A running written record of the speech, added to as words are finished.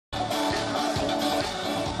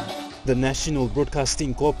The National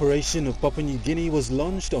Broadcasting Corporation of Papua New Guinea was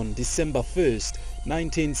launched on December 1st,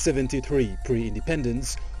 1973,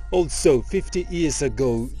 pre-independence, also 50 years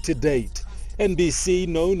ago to date. NBC,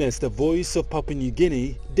 known as the voice of Papua New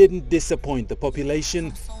Guinea, didn't disappoint the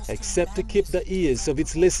population except to keep the ears of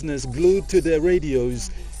its listeners glued to their radios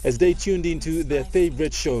as they tuned into their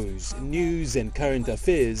favorite shows, news and current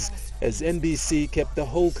affairs, as NBC kept the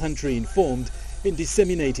whole country informed in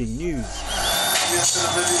disseminating news.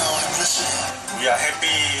 We are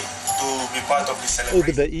happy to be part of this celebration.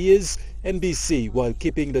 Over the years, NBC, while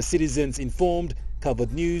keeping the citizens informed,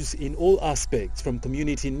 covered news in all aspects, from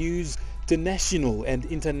community news to national and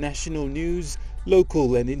international news,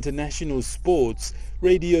 local and international sports,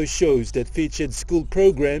 radio shows that featured school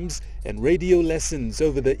programs and radio lessons.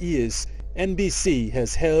 Over the years, NBC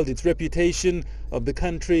has held its reputation of the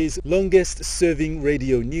country's longest-serving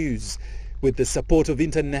radio news. With the support of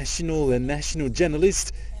international and national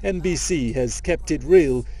journalists, NBC has kept it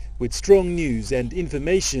real with strong news and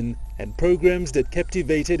information and programs that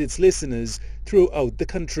captivated its listeners throughout the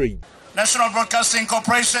country. National Broadcasting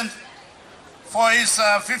Corporation, for its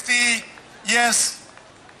 50 years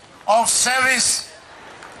of service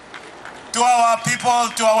to our people,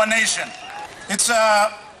 to our nation. It's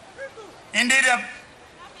indeed a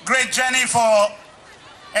great journey for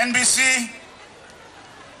NBC.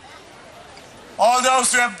 All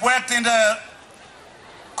those who have worked in the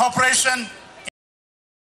corporation,